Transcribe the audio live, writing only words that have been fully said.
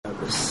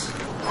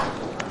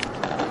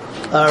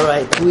All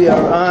right, we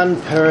are on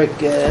Perek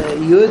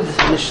Yud,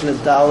 Mishnah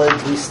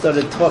Daled. We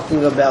started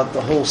talking about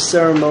the whole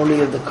ceremony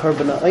of the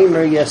Korban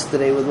HaOmer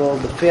yesterday with all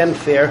the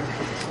fanfare.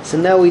 So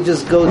now we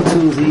just go to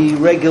the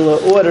regular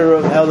order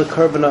of how the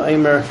Korban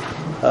HaOmer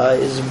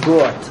is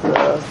brought.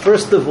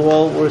 First of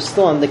all, we're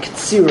still on the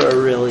Ketzira,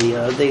 really.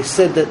 They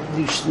said that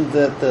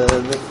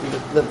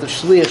the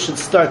Shliach should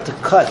start to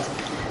cut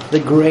the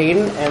grain,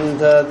 and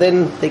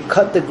then they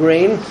cut the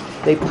grain.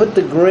 They put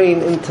the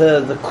grain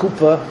into the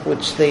kupa,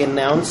 which they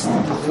announced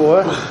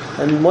before,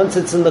 and once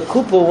it's in the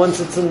kupa, once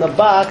it's in the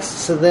box,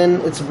 so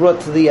then it's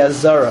brought to the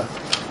azara.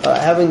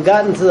 Having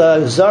gotten to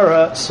the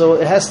azara, so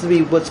it has to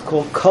be what's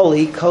called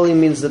kali. Kali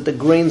means that the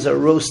grains are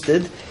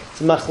roasted.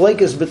 It's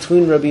machlekes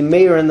between Rabbi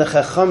Meir and the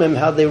Chachamim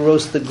how they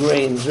roast the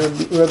grains.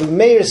 Rabbi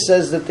Meir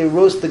says that they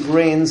roast the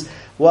grains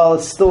while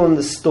it's still in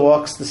the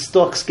stalks. The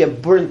stalks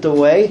get burnt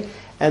away,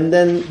 and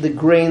then the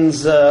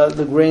grains are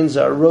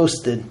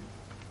roasted.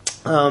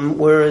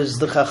 Whereas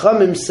the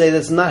Chachamim say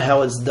that's not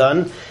how it's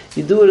done.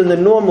 You do it in the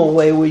normal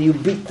way, where you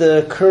beat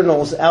the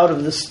kernels out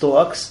of the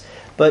stalks.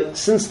 But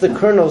since the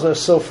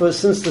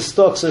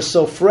stalks are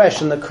so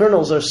fresh and the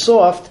kernels are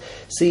soft,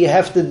 so you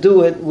have to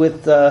do it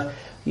with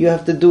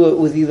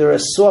either a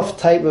soft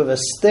type of a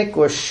stick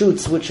or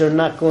shoots, which are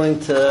not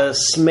going to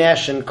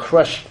smash and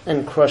crush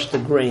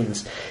the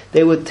grains.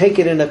 They would take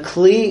it in a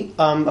kli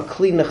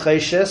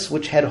necheshes,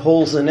 which had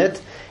holes in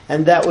it,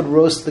 and that would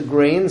roast the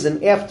grains.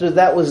 And after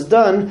that was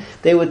done,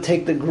 they would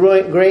take the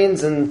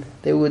grains and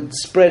they would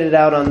spread it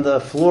out on the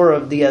floor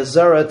of the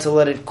azara to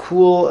let it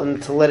cool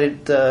and to let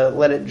it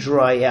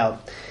dry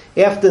out.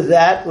 After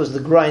that was the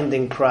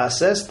grinding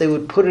process. They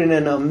would put it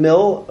in a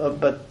mill,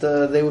 but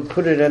they would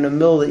put it in a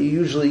mill that you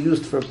usually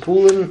used for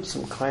pulin,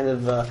 some kind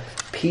of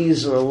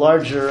peas or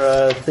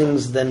larger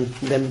things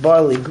than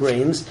barley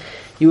grains.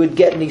 You would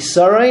get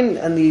nisarin,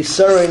 and the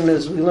nisarin,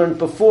 as we learned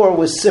before,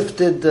 was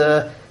sifted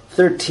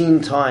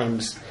 13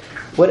 times.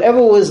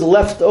 Whatever was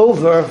left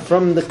over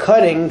from the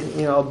cutting,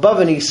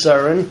 above an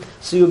isarin,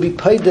 so you would be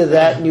paid to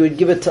that, and you would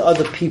give it to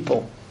other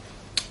people.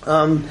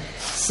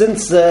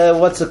 Since the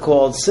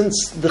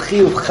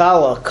chiyuv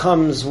challah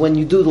comes when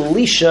you do the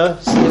lisha,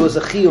 so there was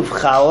a chiyuv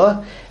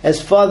challah.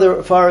 As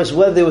far as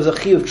whether there was a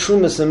chiyuv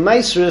trumas and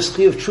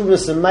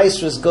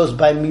maisrus goes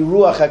by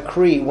miruach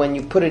akri, when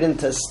you put it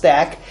into a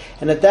stack,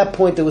 and at that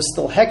point it was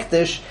still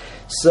hektish.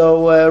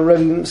 So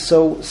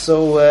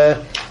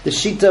the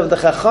shita of the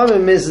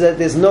Chachamim is that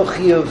there's no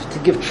chiyuv to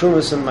give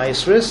trumas and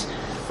maisrus.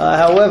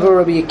 However,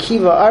 Rabbi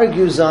Akiva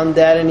argues on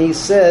that, and he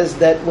says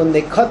that when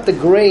they cut the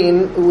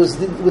grain, it was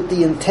with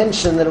the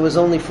intention that it was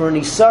only for an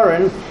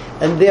isarin,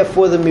 and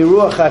therefore the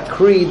miruach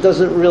akri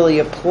doesn't really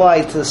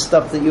apply to the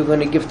stuff that you're going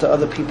to give to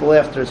other people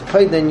after it's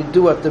paid. Then you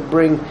do have to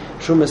bring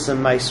trumas and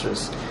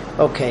maisrus.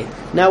 Okay,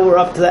 now we're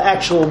up to the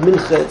actual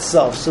mincha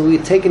itself. So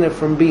we're taking it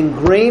from being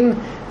grain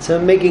to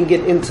making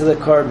it into the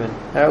carbon.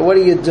 All right, what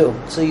do?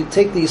 So you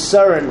take the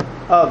isarin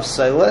of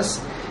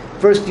silas.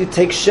 First you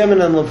take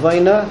shemen and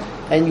levina,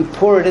 and you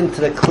pour it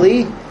into the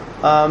kli.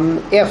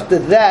 After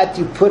that,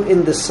 you put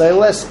in the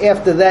silas.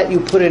 After that, you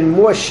put in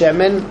more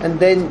shemen, and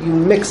then you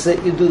mix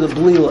it. You do the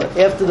blila.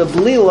 After the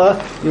blila,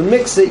 you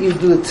mix it. You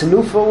do the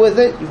tenufa with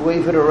it. You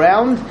wave it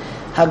around.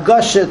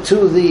 Hagasha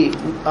to the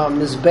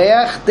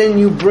mizbeach. Then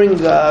you bring.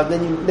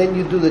 Then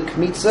you do the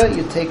kmitza.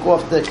 You take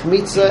off the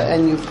kmitza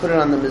and you put it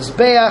on the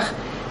mizbeach,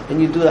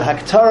 and you do the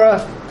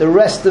haktara. The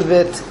rest of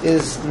it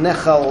is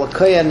nechal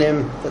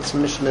l'koyanim. That's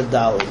Mishnah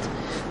Daled.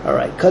 All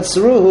right,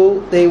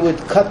 katsaruhu, they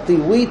would cut the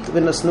wheat,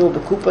 v'nasnu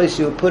b'kupais,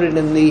 you would put it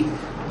in the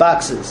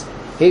boxes.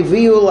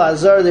 Heviu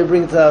la'azar, they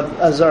bring to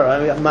azar.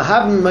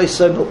 Mahavim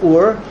ma'isai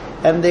b'ur,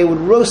 and they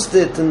would roast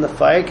it in the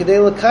fire. Kedei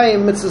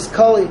l'kayim mitzvahs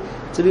kali,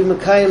 to be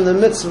makayim the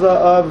mitzvah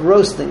of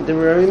roasting. The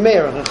Rabbi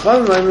Meir,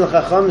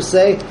 Chacham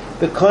say,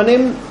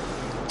 b'konim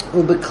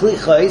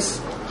u'b'klichais,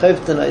 chayv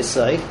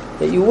t'naisai,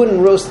 that you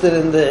wouldn't roast it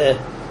in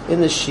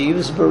the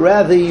sheaves, but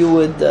rather you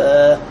would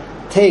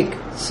take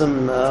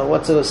some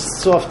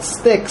soft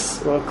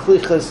sticks or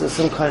klichas or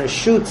some kind of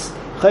shoots,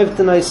 and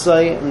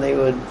they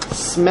would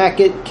smack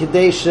it.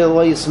 They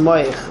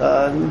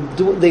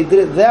did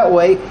it that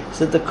way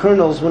so that the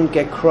kernels wouldn't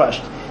get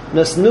crushed.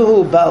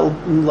 Nasnuhu bal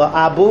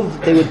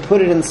la'abuv, they would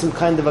put it in some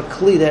kind of a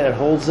kli that had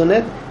holes in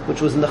it,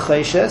 which was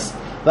necheshes.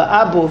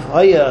 Va'abuv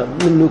haya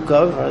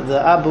menukav, or the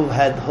abuv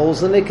had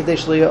holes in it,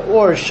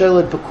 or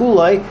shelet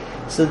pekulai,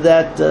 so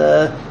that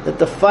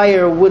the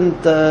fire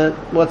wouldn't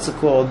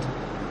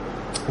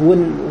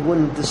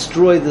wouldn't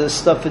destroy the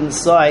stuff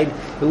inside.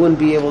 It wouldn't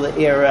be able to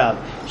air out.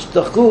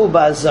 Shtachu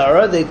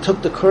ba'azara, they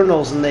took the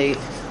kernels and they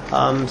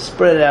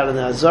spread it out in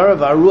the azara.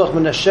 Va'aruach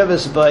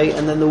menasheves bay,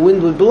 and then the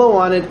wind would blow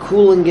on it,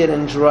 cooling it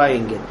and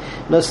drying it.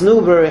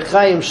 Nasnu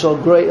b'rechayim shal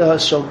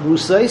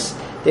grusais,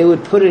 they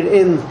would put it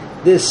in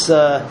this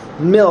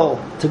mill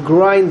to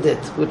grind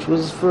it, which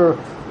was for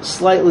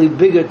slightly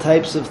bigger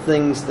types of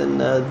things than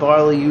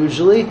barley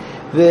usually.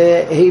 And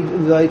they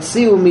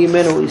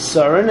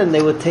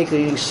would take a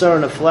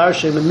isarin of flour,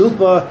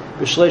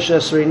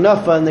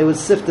 and they would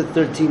sift it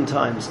 13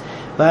 times.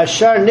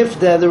 V'hashar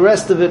nifda, the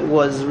rest of it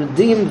was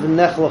redeemed.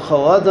 V'nech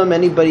l'chol adam,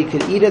 anybody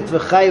could eat it.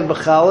 V'chayiv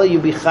b'chala, you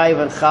be chayiv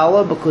and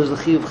chala, because the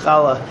chiyuv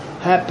chala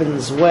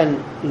happens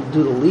when you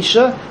do the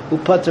lisha.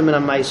 Upater min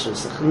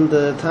ha-maisrus.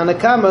 The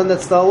Tanakama,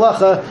 that's the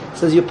halacha,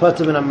 says you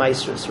pater min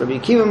ha-maisrus. Rabbi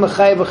Akiva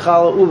mechayiv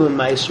b'chala u'b'm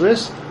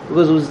maisrus,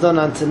 because it was done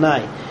on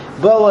tonight.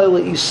 They took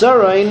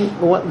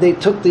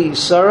the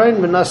Yisarain,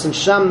 Menasin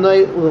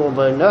Shamnai,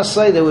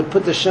 L'Vaynasai, they would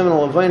put the Shem and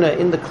L'Vayna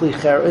in the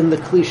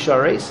Kli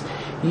Shares.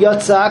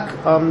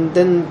 Yatzak,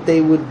 then they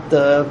would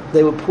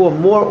pour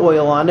more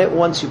oil on it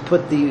once you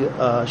put the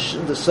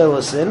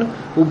solas in.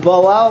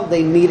 Ubalal,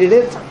 they kneaded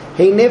it.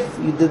 Heinif,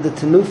 you did the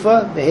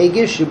Tenufa. The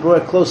Hagish, you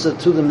brought it closer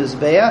to the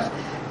Mizbeach.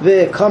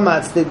 The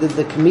Kamatz, they did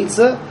the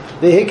Kmitza.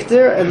 The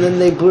Hikter, and then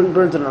they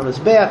burnt it on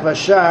Mizbeach.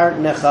 Vashar,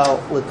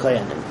 Nechal,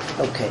 L'Koyanim.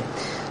 Okay.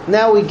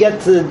 Now we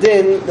get to the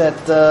din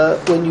that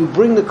when you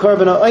bring the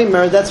korban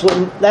ha'omer, that's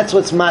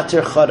what's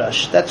matir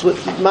chadash. That's what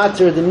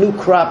matir the new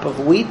crop of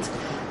wheat.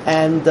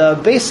 And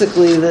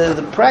basically,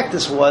 the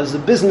practice was the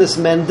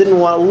businessmen didn't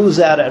want to lose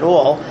out at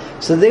all,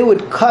 so they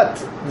would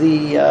cut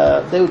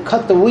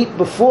the wheat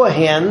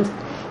beforehand.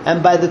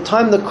 And by the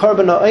time the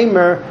korban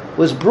ha'omer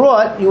was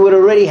brought, you would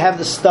already have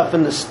the stuff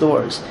in the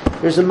stores.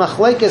 There's a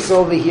machlekes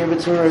over here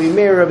between Rabbi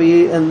Meir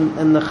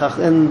and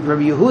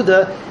Rabbi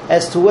Yehuda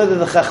as to whether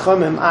the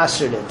Chachamim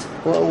asered it.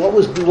 Well, what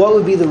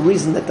would be the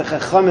reason that the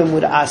Chachamim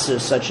would aser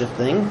such a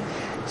thing?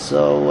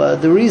 So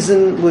the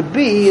reason would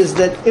be is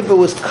that if it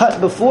was cut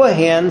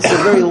beforehand, so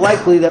very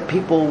likely that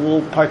people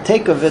will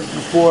partake of it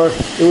before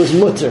it was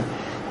mutter.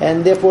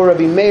 And therefore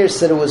Rabbi Meir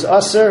said it was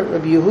aser.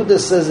 Rabbi Yehuda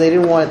says they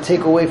didn't want to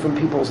take away from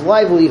people's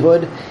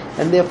livelihood,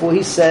 and therefore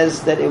he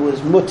says that it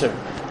was mutter.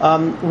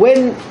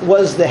 When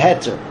was the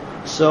heter?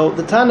 So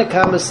the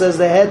Tanakama says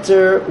the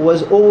heter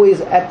was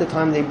always at the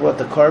time they brought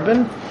the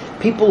korban.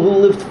 People who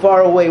lived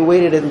far away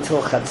waited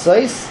until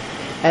Chatzos,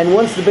 and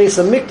once the Beis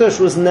HaMikdash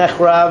was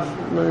nechrav,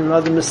 in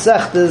other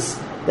Masechtas,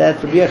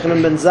 that Rabbi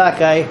Yochanan ben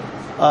Zakkai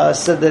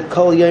said that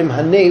Kol Yom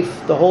Hanef,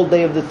 the whole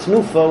day of the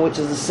Tenufa, which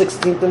is the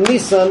 16th of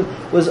Nisan,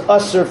 was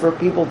usher for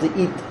people to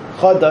eat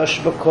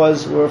Chadash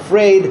because we're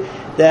afraid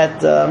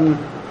that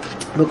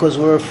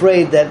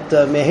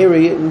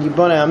Mehiri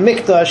Yibonei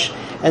HaMikdash,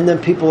 and then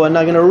people are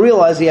not going to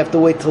realize you have to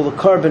wait till the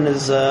korban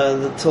is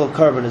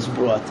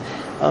brought.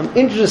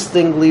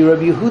 Interestingly,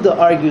 Rabbi Yehuda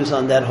argues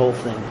on that whole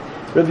thing.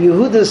 Rabbi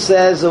Yehuda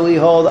says that we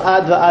hold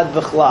ad va'ad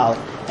v'chlal,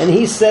 and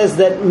he says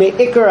that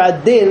me'ikar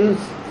adin,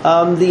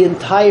 the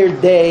entire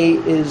day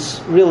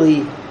is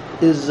really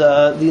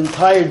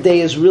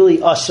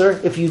usher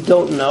if you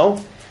don't know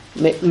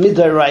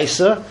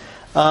midaraisa.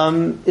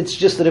 It's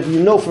just that if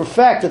you know for a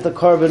fact that the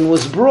korban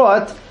was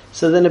brought,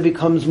 so then it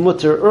becomes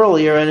mutter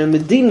earlier. And in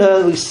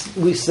Medina,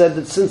 we said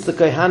that since the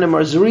Kaihanim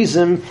are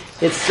Zerizim,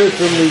 it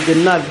certainly did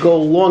not go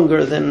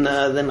longer than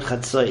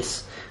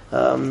Chatzos.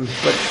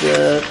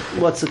 But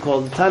what's it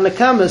called? The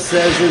Tanakama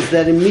says is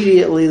that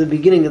immediately the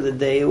beginning of the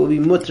day it will be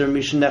mutter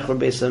mishnechor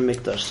beis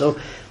hamikdash. So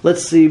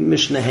let's see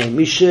Mishnah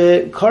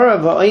Mishe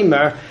Karav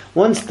ha'omer.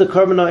 Once the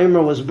korban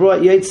ha'omer was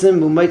brought, Yitzim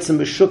B'maitzim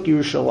B'shuk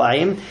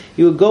Yerushalayim,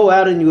 you would go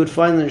out and you would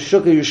find in the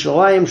Shuk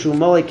Yerushalayim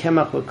Shumalei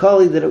Kemach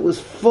V'Kali that it was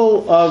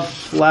full of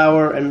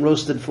flour and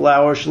roasted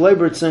flour. Shalei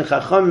B'Ritzin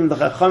Chachamim, the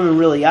Chachamim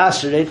really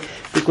asked it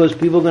because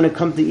people are going to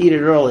come to eat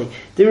it early.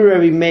 Did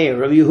Rabbi Meir,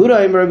 Rabbi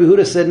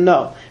Yehuda said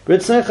no.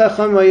 B'Ritzin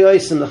Chacham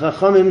V'Yosim, the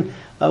Chachamim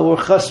were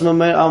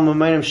chasma al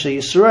mamayim she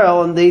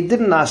Yisrael, and they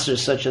didn't answer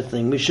such a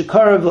thing.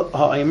 Mishakarav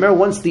ha'omer,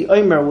 once the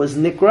omer was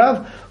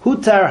nikrav,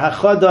 hutar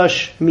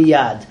hachadash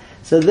miyad.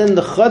 So then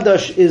the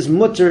chadash is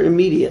mutter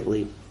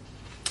immediately.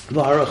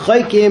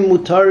 V'harachaykim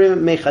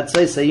mutarim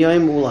mechatzais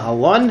hayoim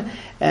ulhalon,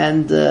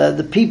 and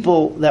the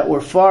people that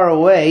were far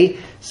away,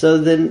 so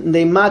then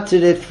they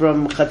mattered it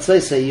from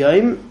chatzais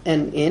hayoim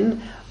and in.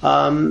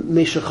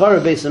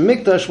 Mishachar Beis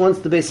HaMikdash, once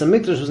the Beis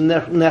HaMikdash was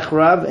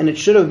nechrav, and it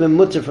should have been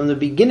mutter from the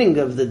beginning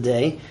of the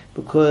day,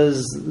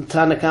 because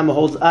Tanakama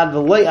holds ad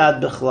v'loy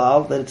ad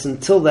b'chlal, that it's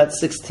until that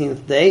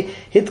 16th day.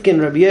 Hitkin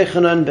Rabbi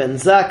Yochanan ben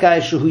Zakkai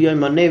shehu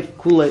yom hanev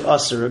kulei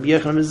aser. Rabbi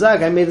Yochanan ben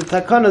Zakkai made the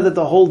takana that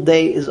the whole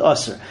day is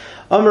aser.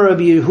 Amar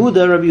Rabbi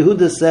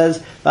Yehuda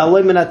says,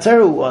 "V'aloi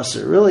minateru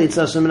aser." Really, it's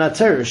aser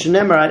minateru.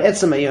 Shenemar ad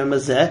etzem hayom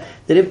hazeh,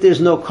 that if there's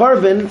no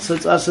korban, so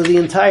it's aser the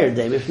entire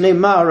day. B'fnei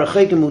ma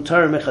harachekim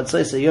mutar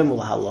mechatzos hayom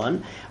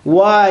ulhalon.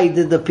 Why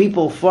did the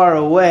people far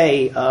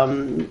away?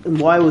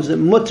 Why was it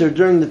mutter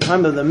during the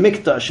time of the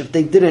mikdash if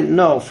they didn't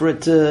know for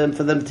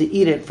them to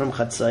eat it from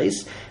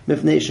chatzos?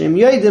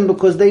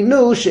 Because they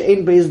knew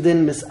she'ein beis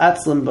din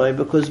misatzlim by,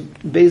 because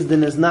beis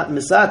din is not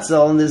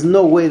misatzel, and there's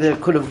no way that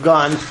it could have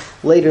gone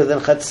later than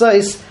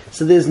chatzos,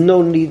 so there's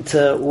no need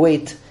to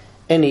wait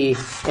any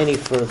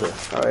further.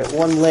 All right,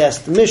 one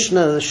last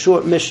mishnah, the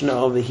short mishnah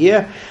over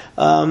here.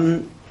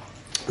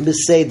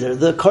 Beseder.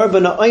 The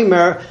Korban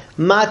Omer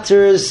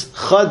matters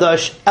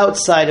chadash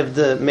outside of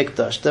the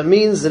mikdash. That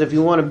means that if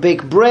you want to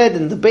bake bread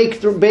in the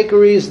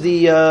bakeries,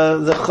 the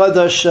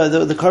chadash,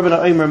 the Korban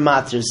Omer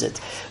matters it.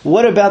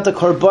 What about the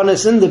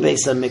Korbanos in the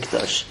Beis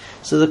HaMikdash?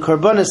 So the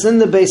Korbanos in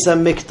the Beis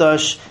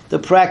HaMikdash, the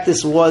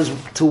practice was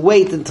to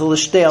wait until the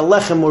Shtei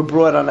Alechem were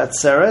brought on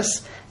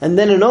Atzeres, and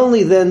then and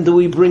only then do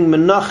we bring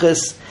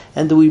menachos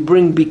and do we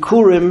bring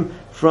bikurim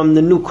from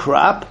the new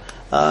crop.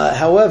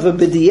 However,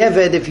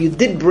 b'di'eved, if you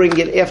did bring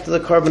it after the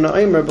Korban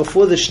Omer,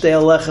 before the Shtei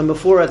Alechem,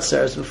 before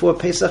Atzeres, before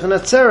Pesach and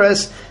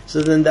Atzeres,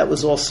 so then that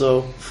was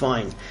also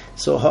fine.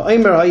 So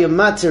ha'omer ha'yom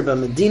matir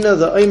b'Medina,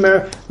 the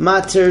Omer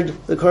matered,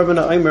 the Korban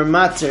Omer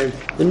matered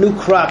the new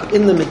crop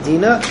in the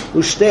Medina,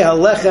 u'shtei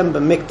halechem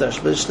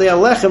b'mikdash. But Shtei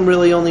Alechem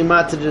really only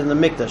matered it in the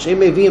Mikdash.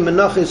 Emevi'im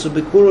menachos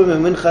u'bikurim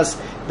u'minchas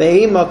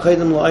behema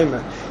kaidem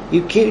la'omer.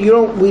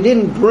 We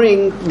didn't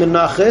bring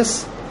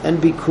menachos and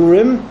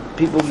bikurim.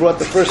 People brought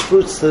the first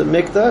fruits to the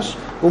Mikdash,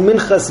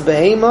 u'minchas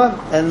behema,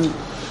 and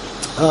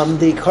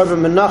the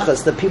korban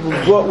menachos that people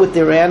brought with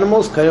their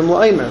animals, kaidem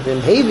la'omer.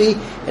 V'imhevi,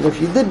 and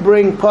if you did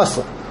bring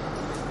pasuk,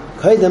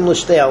 kaidem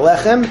l'shtei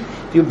alechem,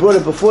 if you brought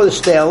it before the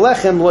Shtei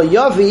Alechem, lo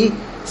yavi,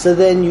 so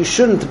then you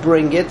shouldn't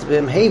bring it,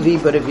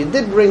 v'imhevi, but if you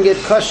did bring it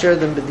kosher,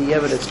 then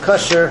b'di'eved it's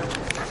kosher.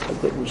 A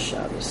good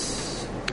Shabbos.